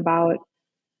passionate about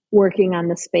working on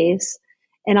the space.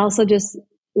 And also just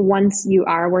once you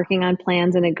are working on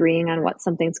plans and agreeing on what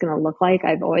something's going to look like,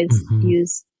 I've always Mhm.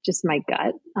 used just my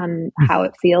gut on how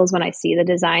it feels when I see the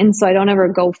design. So I don't ever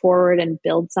go forward and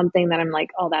build something that I'm like,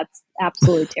 oh, that's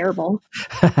absolutely terrible.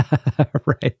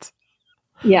 Right.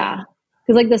 Yeah.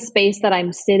 Because like the space that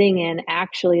I'm sitting in,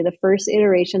 actually, the first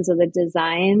iterations of the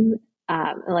design,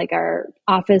 like our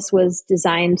office was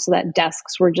designed so that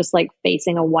desks were just like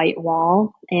facing a white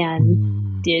wall, and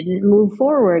Mm. didn't move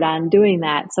forward on doing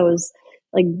that. So it was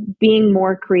like being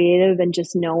more creative and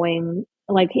just knowing,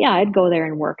 like, yeah, I'd go there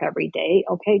and work every day.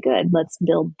 Okay, good. Let's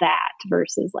build that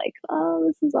versus like, oh,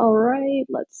 this is all right.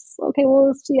 Okay, well,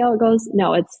 let's see how it goes.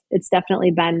 No, it's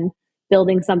definitely been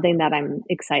building something that I'm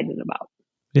excited about.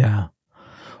 Yeah.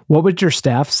 What would your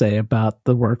staff say about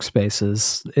the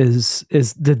workspaces?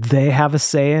 Is did they have a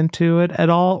say into it at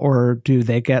all, or do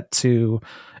they get to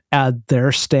add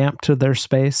their stamp to their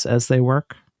space as they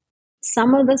work?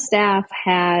 Some of the staff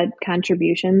had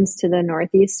contributions to the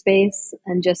Northeast space,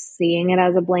 and just seeing it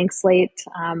as a blank slate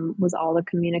was all the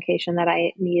communication that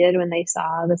I needed when they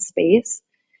saw the space.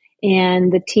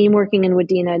 And the team working in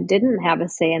Wadena didn't have a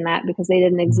say in that because they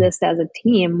didn't Mhm. exist as a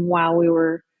team while we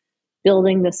were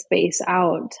building the space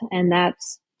out. And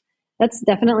that's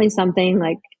definitely something,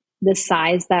 like the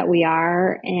size that we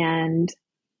are and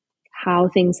how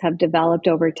things have developed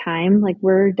over time. Like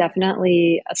we're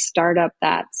definitely a startup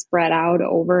that spread out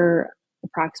over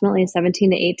approximately a 17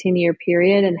 to 18-year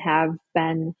period and have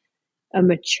been a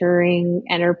maturing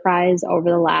enterprise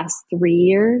over the last 3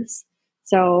 years.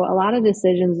 So a lot of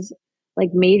decisions,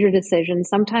 like major decisions,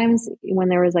 sometimes when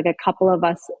there was like a couple of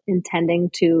us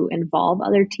intending to involve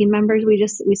other team members,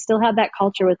 we still had that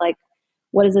culture with like,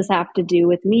 what does this have to do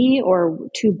with me, or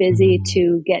too busy Mm.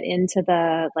 to get into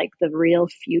the real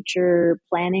future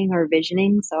planning or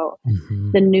visioning. So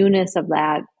Mhm. the newness of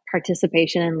that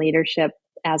participation and leadership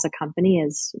as a company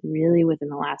is really within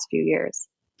the last few years.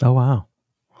 Oh, wow.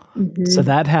 So Hmm.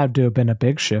 that had to have been a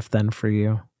big shift then for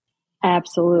you.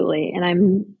 Absolutely. And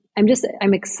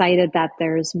I'm excited that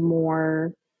there's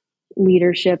more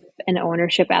leadership and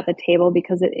ownership at the table,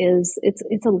 because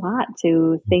it's a lot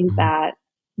to think Mhm. that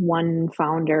one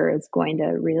founder is going to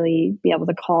really be able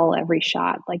to call every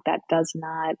shot. Like that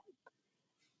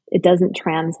it doesn't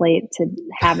translate to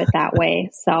have it that way.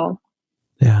 So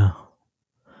Yeah.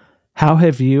 How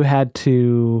have you had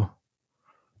to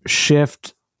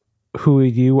shift who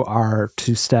you are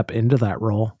to step into that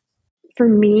role? for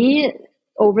me,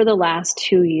 over the last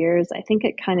 2 years, I think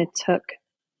it kind of took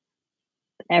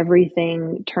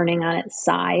everything turning on its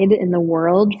side in the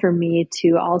world for me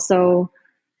to also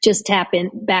just tap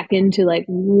in back into like,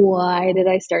 why did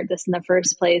I start this in the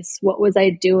first place? What was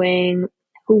I doing?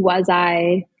 Who was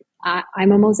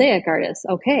I'm a mosaic artist.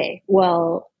 Okay,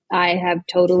 well, I have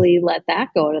totally let that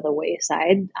go to the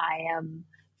wayside. I am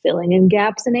filling in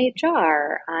gaps in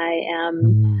HR. I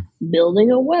am Mm. building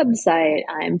a website.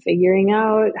 I'm figuring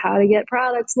out how to get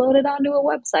products loaded onto a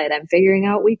website. I'm figuring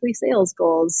out weekly sales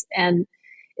goals. And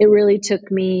it really took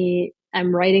me,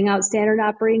 I'm writing out standard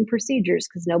operating procedures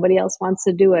because nobody else wants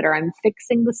to do it, or I'm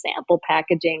fixing the sample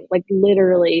packaging, like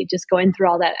literally just going through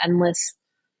all that endless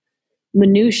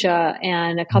minutia.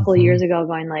 And a couple of years Mhm. ago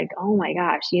going like, oh my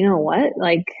gosh, you know what,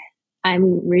 like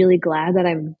I'm really glad that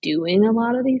I'm doing a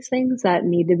lot of these things that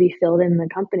need to be filled in the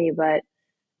company. But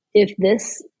if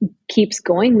this keeps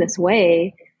going this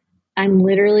way, I'm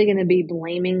literally going to be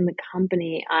blaming the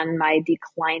company on my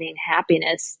declining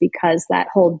happiness, because that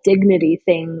whole dignity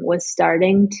thing was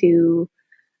starting to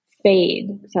fade.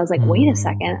 So I was like, wait a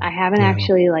second, I Mm. haven't Yeah.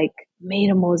 actually like made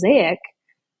a mosaic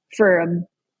for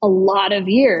a lot of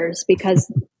years,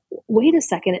 because wait a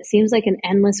second, it seems like an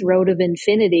endless road of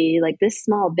infinity. Like this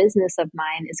small business of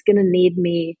mine is going to need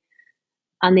me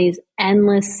on these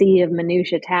endless sea of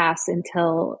minutia tasks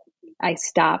until I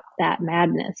stopped that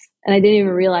madness. And I didn't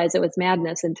even realize it was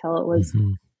madness until it was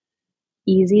Mhm.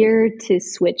 easier to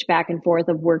switch back and forth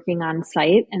of working on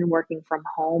site and working from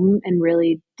home, and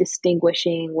really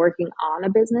distinguishing working on a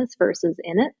business versus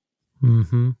in it.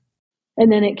 Mhm.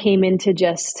 And then it came into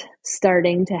just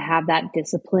starting to have that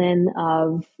discipline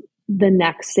of the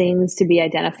next things to be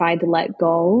identified to let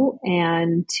go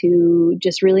and to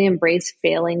just really embrace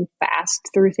failing fast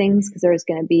through things, because there's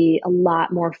going to be a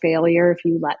lot more failure if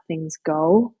you let things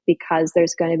go, because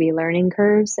there's going to be learning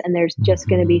curves and there's just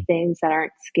going to be things that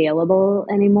aren't scalable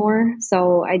anymore.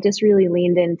 So I just really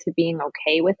leaned into being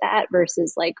okay with that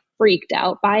versus like freaked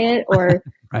out by it, or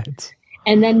Right.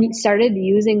 and then started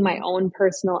using my own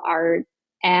personal art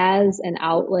as an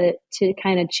outlet to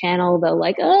kind of channel the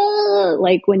like, oh,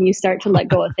 like when you start to let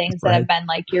go of things that have Right. been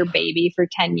like your baby for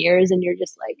 10 years and you're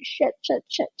just like, shit, shit,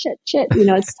 shit, shit, shit. You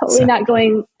know, it's totally not Exactly.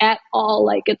 going at all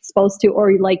like it's supposed to,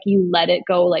 or like you let it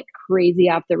go like crazy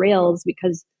off the rails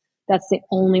because that's the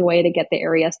only way to get the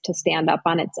area to stand up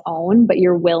on its own. But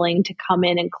you're willing to come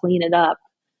in and clean it up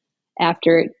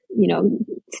after it, you know,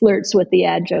 flirts with the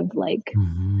edge of like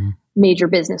major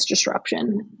business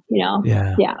disruption, you know?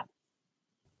 Yeah. Yeah.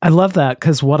 I love that,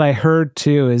 because what I heard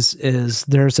too is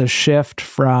there's a shift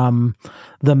from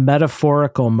the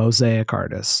metaphorical mosaic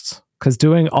artists, because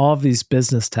doing all of these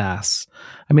business tasks,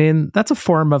 I mean, that's a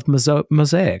form of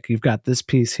mosaic. You've got this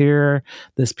piece here,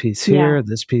 this piece Yeah. here,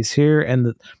 this piece here,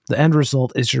 and the end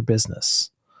result is your business.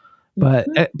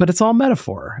 Mhm. But it's all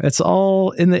metaphor. It's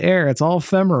all in the air. It's all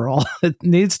ephemeral. It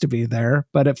needs to be there,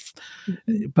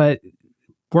 Mhm. but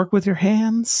work with your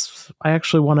hands. I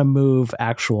actually want to move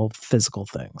actual physical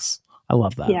things. I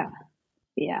love that. Yeah.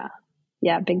 Yeah.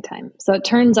 Yeah. Big time. So it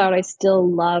turns out I still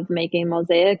love making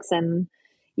mosaics. And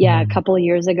yeah, a Mm. couple of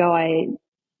years ago, I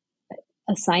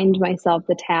assigned myself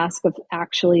the task of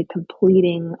actually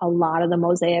completing a lot of the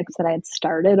mosaics that I had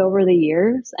started over the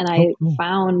years. And Oh, I cool.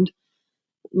 found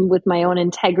with my own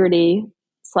integrity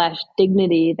slash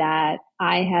dignity that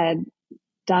I had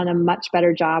done a much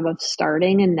better job of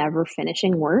starting and never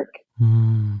finishing work.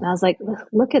 Mm. And I was like,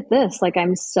 look at this. Like,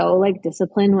 I'm so like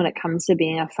disciplined when it comes to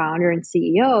being a founder and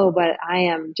CEO, but I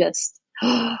am just,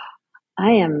 I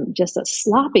am just a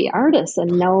sloppy artist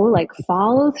and no like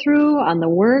follow through on the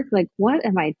work. Like, what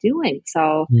am I doing?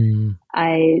 So Mm.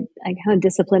 I kind of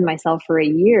disciplined myself for a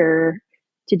year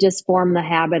to just form the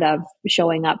habit of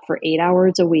showing up for 8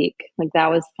 hours a week. Like that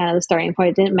was kind of the starting point.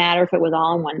 It didn't matter if it was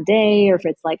all in one day or if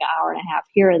it's like an hour and a half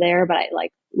here or there, but I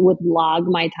like would log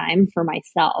my time for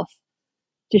myself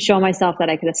to show myself that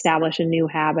I could establish a new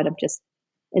habit of just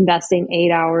investing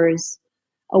 8 hours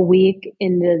a week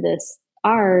into this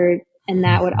art. And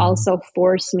that would Mhm. also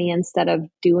force me, instead of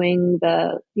doing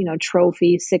the, you know,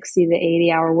 trophy 60 to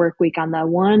 80 hour work week on the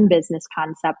one business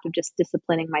concept, of just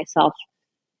disciplining myself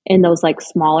in those like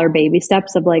smaller baby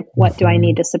steps of like, what do I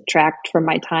need Mhm. to subtract from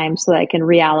my time so that I can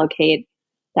reallocate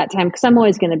that time? Cause I'm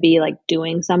always going to be like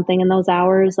doing something in those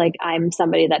hours. Like I'm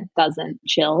somebody that doesn't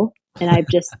chill, and I've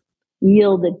just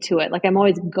yielded to it. Like I'm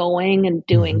always going and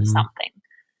doing Mhm. something.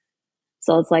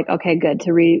 So it's like, okay, good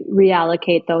to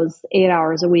reallocate those 8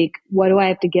 hours a week. What do I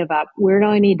have to give up? Where do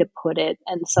I need to put it?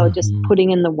 And so just Mhm.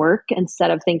 putting in the work instead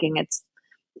of thinking it's,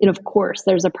 you know, of course,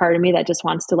 there's a part of me that just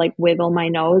wants to like wiggle my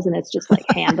nose and it's just like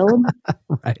handled.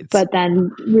 Right. But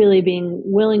then really being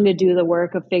willing to do the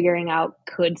work of figuring out,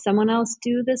 could someone else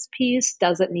do this piece?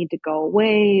 Does it need to go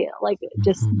away? Like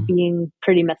just Mhm. being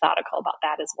pretty methodical about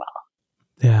that as well.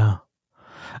 Yeah.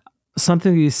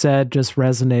 Something you said just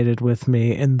resonated with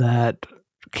me, in that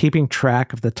keeping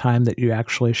track of the time that you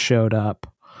actually showed up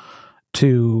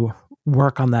to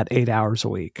work on that 8 hours a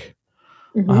week.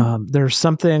 Mm-hmm. There's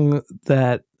something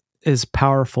that is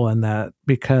powerful in that,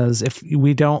 because if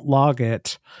we don't log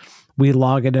it, we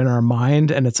log it in our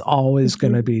mind, and it's always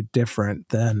going to Mm-hmm. be different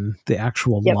than the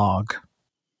actual Yep. log.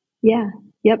 Yeah.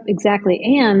 Yep.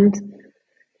 Exactly. And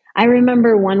I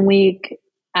remember one week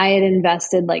I had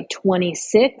invested like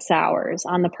 26 hours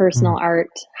on the personal Mm. art.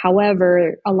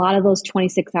 However, a lot of those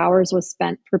 26 hours was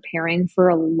spent preparing for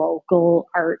a local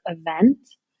art event,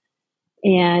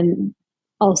 and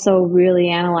also really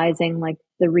analyzing like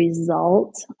the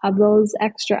result of those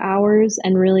extra hours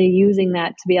and really using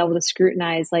that to be able to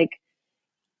scrutinize like,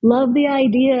 love the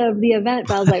idea of the event,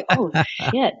 but I was like, oh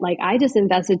shit, like I just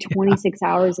invested Yeah. 26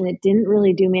 hours and it didn't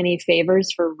really do me any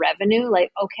favors for revenue.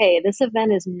 Like, okay, this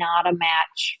event is not a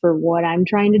match for what I'm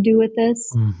trying to do with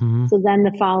this. Mm-hmm. So then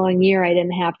the following year, I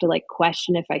didn't have to like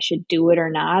question if I should do it or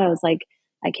not. I was like,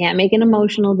 I can't make an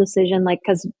emotional decision, like,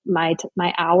 because my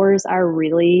hours are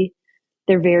really,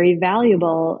 they're very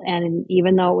valuable. And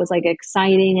even though it was like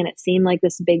exciting and it seemed like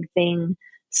this big thing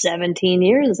 17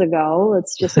 years ago,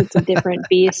 it's a different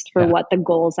beast for Yeah. what the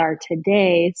goals are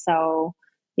today. So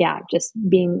yeah, just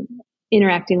being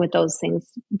interacting with those things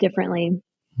differently.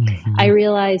 I Mm-hmm.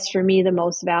 realized for me the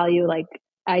most value, like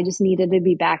I just needed to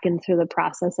be back into the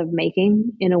process of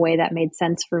making in a way that made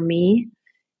sense for me.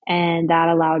 And that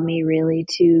allowed me really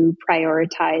to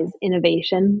prioritize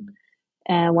innovation.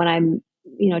 And when I'm,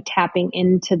 tapping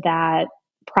into that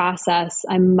process,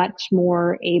 I'm much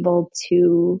more able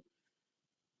to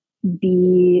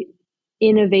be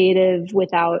innovative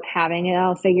without having it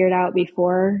all figured out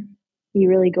before you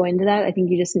really go into that. I think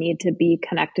you just need to be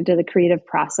connected to the creative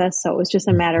process. So it was just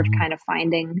a matter of Mhm. kind of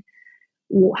finding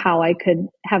how I could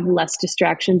have less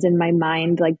distractions in my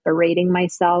mind, like berating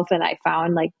myself. And I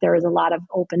found like there was a lot of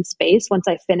open space once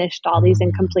I finished all these Mm.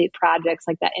 incomplete projects,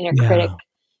 like that inner critic Yeah.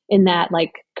 in that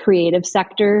like creative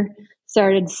sector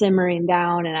started simmering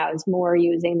down, and I was more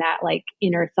using that like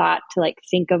inner thought to like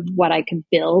think of what I could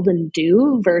build and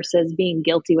do versus being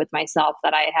guilty with myself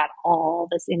that I had all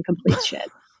this incomplete shit.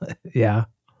 Yeah.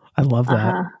 I love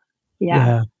that. Uh-huh. Yeah.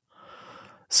 Yeah.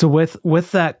 So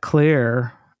with that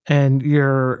clear and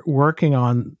you're working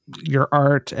on your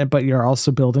art, but you're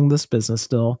also building this business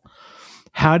still,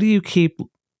 how do you keep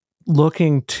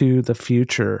looking to the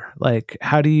future? Like,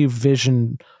 how do you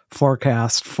vision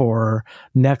forecast for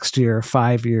next year,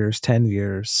 5 years, 10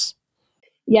 years?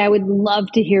 Yeah, I would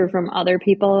love to hear from other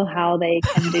people how they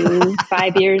can do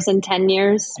 5 years and 10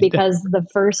 years, because the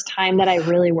first time that I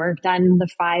really worked on the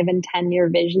 5 and 10 year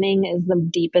visioning is the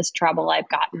deepest trouble I've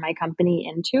gotten my company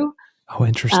into. Oh,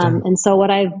 interesting. And so what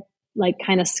I've like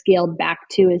kind of scaled back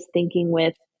to is thinking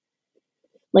with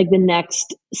like the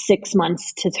next 6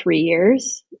 months to 3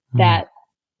 years Mm. that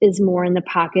is more in the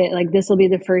pocket. Like this will be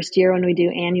the first year when we do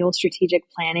annual strategic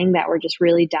planning that we're just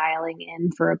really dialing in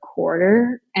for a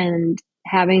quarter and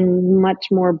having much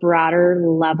more broader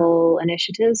level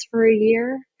initiatives for a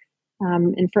year.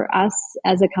 And for us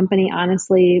as a company,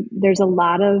 honestly, there's a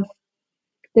lot of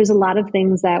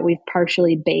things that we've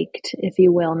partially baked, if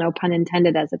you will, no pun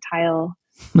intended, as a tile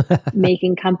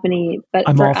making company. But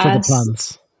I'm all for for the us,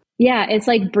 puns. yeah, it's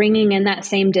like bringing in that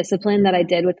same discipline that I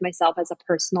did with myself as a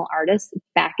personal artist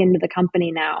back into the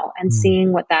company now and Mm.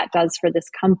 seeing what that does for this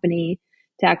company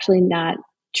to actually not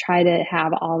try to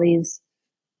have all these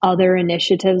other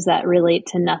initiatives that relate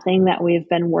to nothing that we've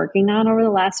been working on over the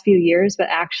last few years, but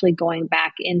actually going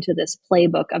back into this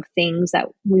playbook of things that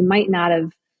we might not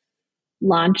have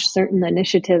launch certain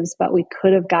initiatives, but we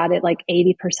could have got it like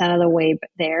 80% of the way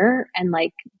there, and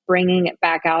like bringing it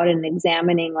back out and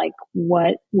examining like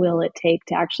what will it take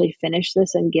to actually finish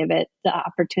this and give it the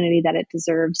opportunity that it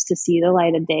deserves to see the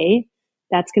light of day.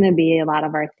 That's going to be a lot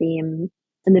of our theme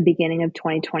in the beginning of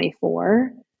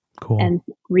 2024, Cool. and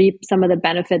reap some of the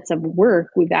benefits of work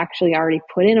we've actually already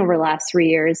put in over the last 3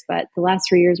 years. But the last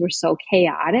 3 years were so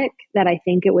chaotic that I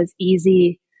think it was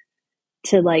easy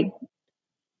to like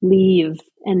leave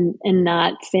and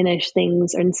not finish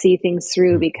things and see things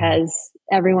through Mhm. because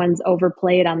everyone's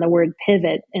overplayed on the word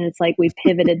pivot, and it's like we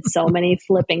pivoted so many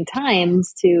flipping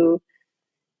times to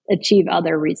achieve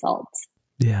other results.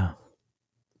 Yeah.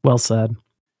 Well said.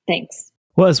 Thanks.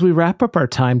 Well, as we wrap up our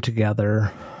time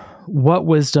together, what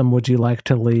wisdom would you like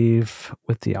to leave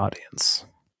with the audience?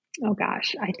 Oh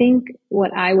gosh, I think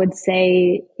what I would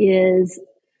say is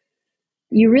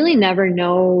you really never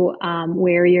know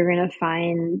where you're going to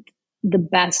find the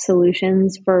best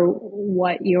solutions for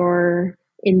what you're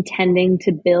intending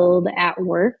to build at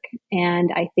work.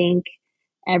 And I think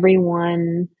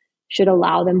everyone should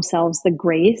allow themselves the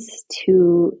grace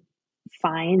to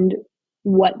find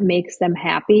what makes them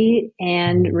happy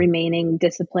and Mm. remaining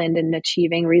disciplined and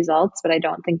achieving results. But I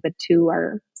don't think the two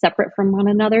are separate from one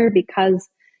another, because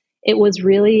it was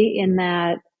really in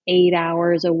that 8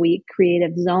 hours a week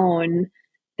creative zone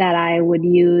that I would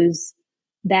use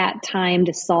that time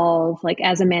to solve, like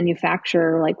as a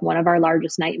manufacturer, like one of our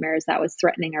largest nightmares that was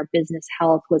threatening our business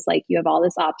health was like you have all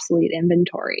this obsolete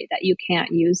inventory that you can't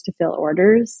use to fill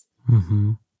orders.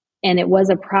 Mhm. And it was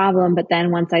a problem. But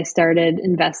then once I started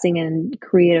investing in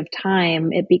creative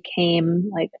time, it became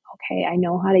like, okay, I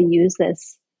know how to use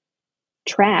this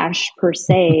trash per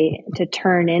se to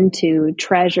turn into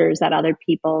treasures that other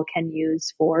people can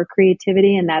use for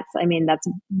creativity. And that's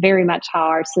very much how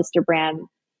our sister brand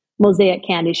Mosaic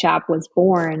Candy Shop was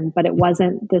born. But it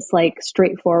wasn't this like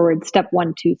straightforward step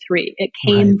 1 2 3. It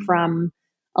Right. came from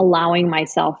allowing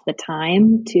myself the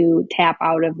time to tap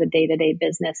out of the day-to-day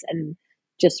business and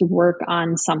just work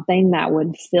on something that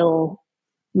would fill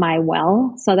my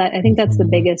well. So that I think that's the Mhm.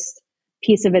 biggest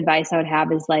piece of advice I would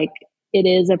have is like, it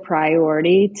is a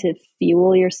priority to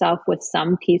fuel yourself with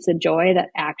some piece of joy that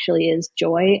actually is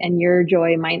joy. And your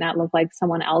joy might not look like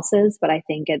someone else's, but I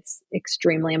think it's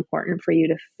extremely important for you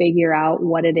to figure out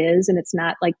what it is. And it's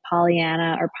not like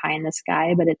Pollyanna or pie in the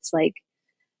sky, but it's like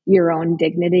your own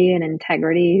dignity and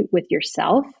integrity with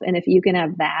yourself. And if you can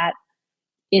have that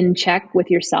in check with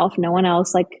yourself, no one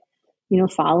else like,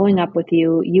 following up with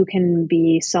you, you can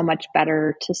be so much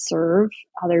better to serve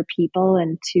other people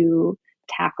and to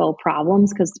tackle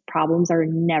problems because problems are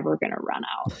never going to run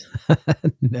out.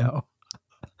 No.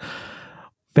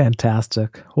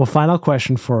 Fantastic. Well, final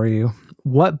question for you.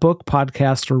 What book,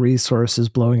 podcast, or resource is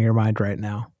blowing your mind right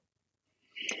now?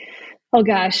 Oh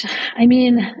gosh. I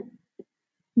mean,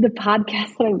 the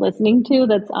podcast that I'm listening to,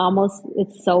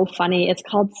 it's so funny. It's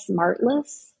called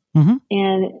Smartless. Mm-hmm.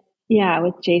 And yeah,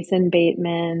 with Jason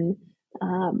Bateman,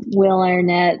 Will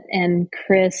Arnett, and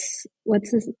Chris,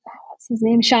 what's his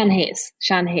name? Sean Hayes.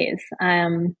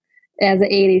 As an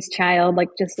 80s child, like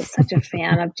just such a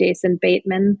fan of Jason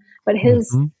Bateman, but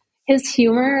his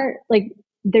humor, like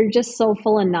they're just so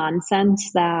full of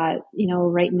nonsense that,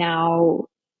 right now,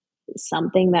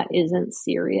 something that isn't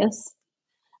serious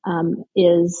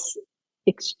is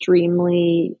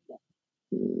extremely,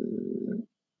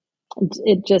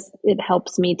 it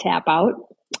helps me tap out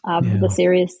of the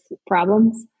serious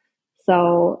problems.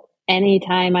 So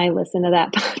anytime I listen to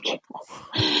that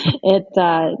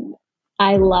podcast,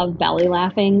 I love belly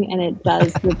laughing, and it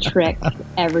does the trick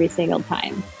every single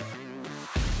time.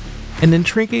 An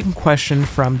intriguing question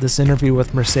from this interview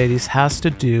with Mercedes has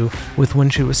to do with when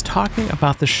she was talking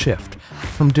about the shift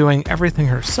from doing everything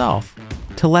herself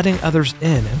to letting others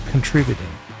in and contributing.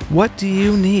 What do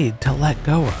you need to let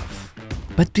go of?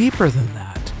 But deeper than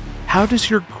that, how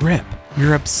does your grip,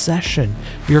 your obsession,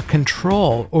 your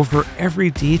control over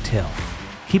every detail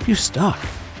keep you stuck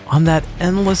on that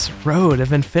endless road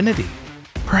of infinity?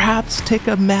 Perhaps take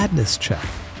a madness check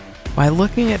by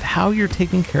looking at how you're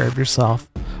taking care of yourself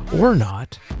or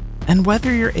not, and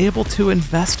whether you're able to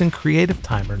invest in creative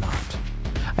time or not.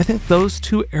 I think those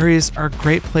two areas are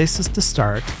great places to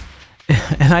start,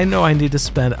 and I know I need to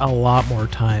spend a lot more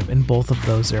time in both of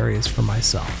those areas for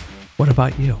myself. What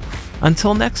about you?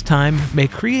 Until next time, may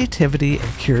creativity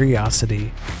and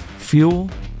curiosity fuel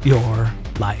your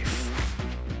life.